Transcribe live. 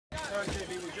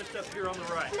up here on the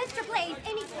right. Mr. Blaze,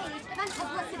 any case, fun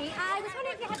publicity. I was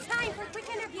wondering if you had time for a quick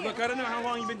interview. Look, I don't know how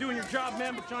long you've been doing your job,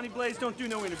 ma'am, but Johnny Blaze don't do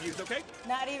no interviews, okay?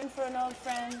 Not even for an old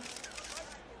friend.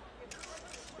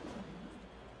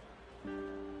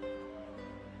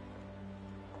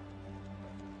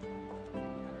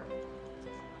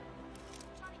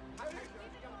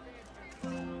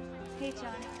 Hey,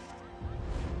 John.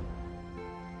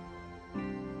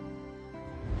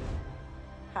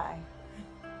 Hi.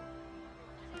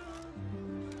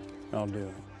 I'll do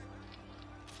it.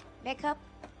 Makeup?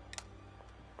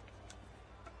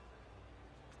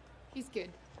 He's good.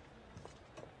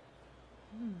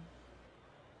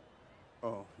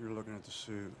 Oh, you're looking at the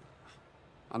suit.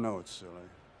 I know it's silly,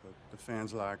 but the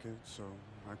fans like it, so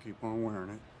I keep on wearing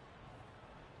it.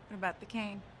 What about the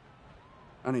cane?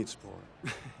 I need support.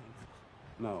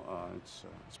 No,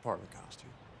 it's part of the costume.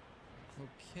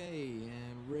 Okay,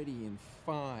 and ready in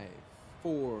 5,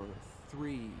 4,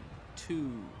 3,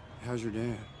 2. How's your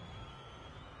dad?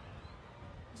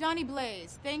 Johnny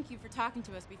Blaze, thank you for talking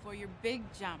to us before your big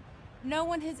jump. No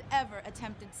one has ever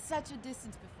attempted such a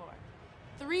distance before.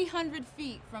 300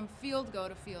 feet from field goal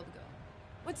to field goal.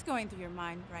 What's going through your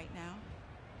mind right now?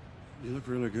 You look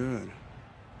really good.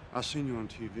 I've seen you on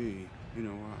TV. You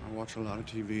know, I watch a lot of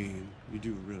TV, and you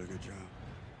do a really good job.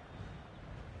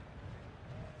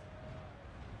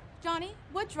 Johnny,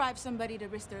 what drives somebody to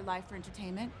risk their life for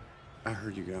entertainment? I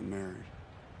heard you got married.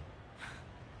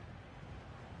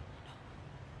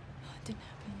 No, it didn't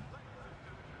happen.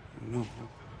 No.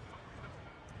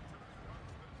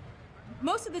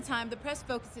 Most of the time, the press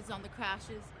focuses on the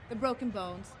crashes, the broken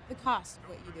bones, the cost of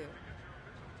what you do.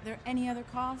 Are there any other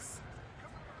costs?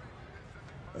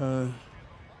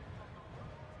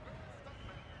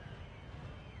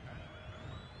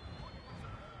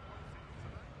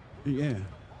 Yeah.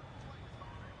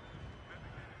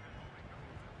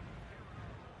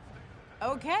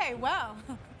 Okay, well,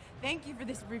 thank you for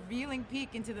this revealing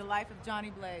peek into the life of Johnny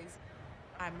Blaze.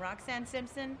 I'm Roxanne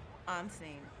Simpson, on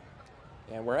scene.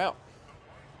 And we're out.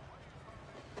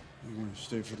 You're gonna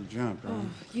stay for the jump, right? Oh,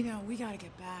 you know, we gotta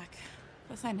get back.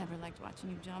 Plus, I never liked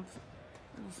watching you jump.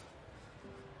 Oof.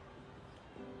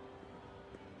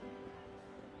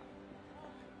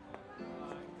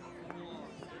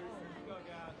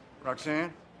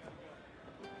 Roxanne?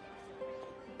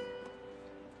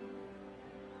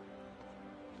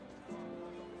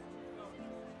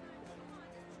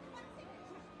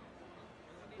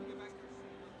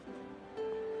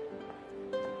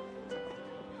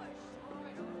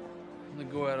 I'm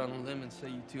gonna go out on a limb and say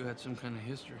you two had some kind of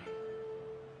history.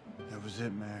 That was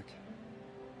it, Mac.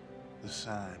 The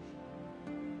sign.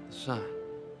 The sign.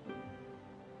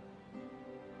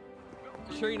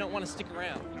 You sure you don't want to stick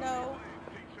around? No.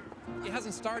 It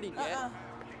hasn't started yet.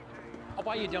 I'll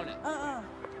buy you a donut.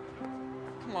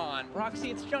 Come on,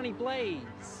 Roxy, it's Johnny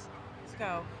Blaze. Let's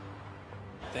go.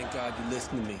 Thank God you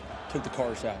listened to me. Took the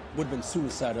cars out. Would have been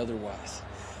suicide otherwise.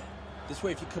 This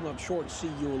way, if you come up short, see,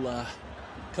 you'll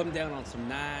come down on some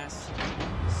nice,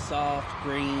 soft,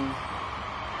 green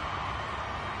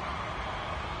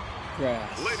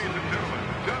grass. Ladies and gentlemen,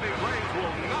 Johnny Blaze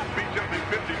will not be jumping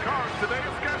 50 cars today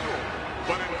as scheduled,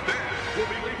 but instead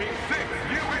will be leaping 6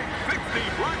 UH-60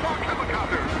 Black Hawk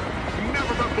helicopters.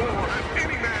 Never before has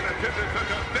any man attempted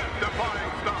such a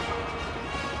death-defying stunt.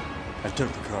 I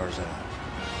took the cars out.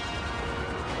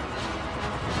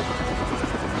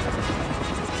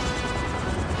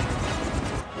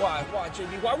 Why,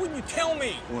 JB? Why wouldn't you tell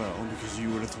me? Well, because you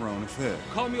would have thrown a fit.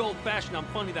 Call me old-fashioned, I'm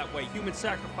funny that way. Human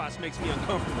sacrifice makes me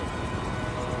uncomfortable.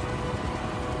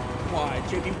 Why,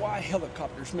 JB? Why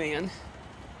helicopters, man?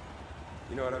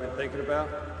 You know what I've been thinking about?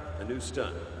 A new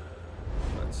stunt.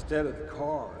 But instead of the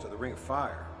cars or the ring of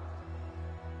fire,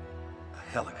 a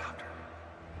helicopter.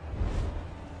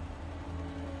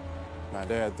 My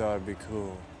dad thought it'd be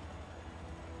cool.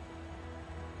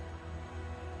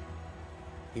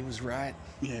 He was right.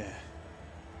 Yeah.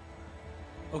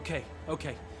 Okay.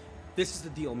 This is the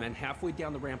deal, man. Halfway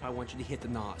down the ramp, I want you to hit the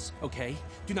NOS, okay?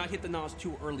 Do not hit the NOS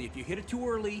too early. If you hit it too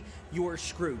early, you're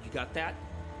screwed. You got that?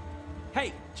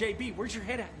 Hey, JB, where's your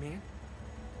head at, man?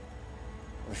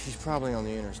 Well, she's probably on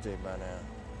the interstate by now.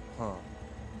 Huh.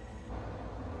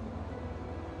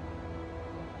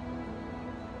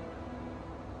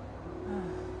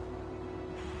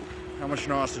 How much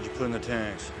NOS did you put in the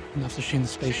tanks? Enough to shame the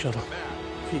space shuttle.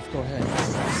 Chief, go ahead.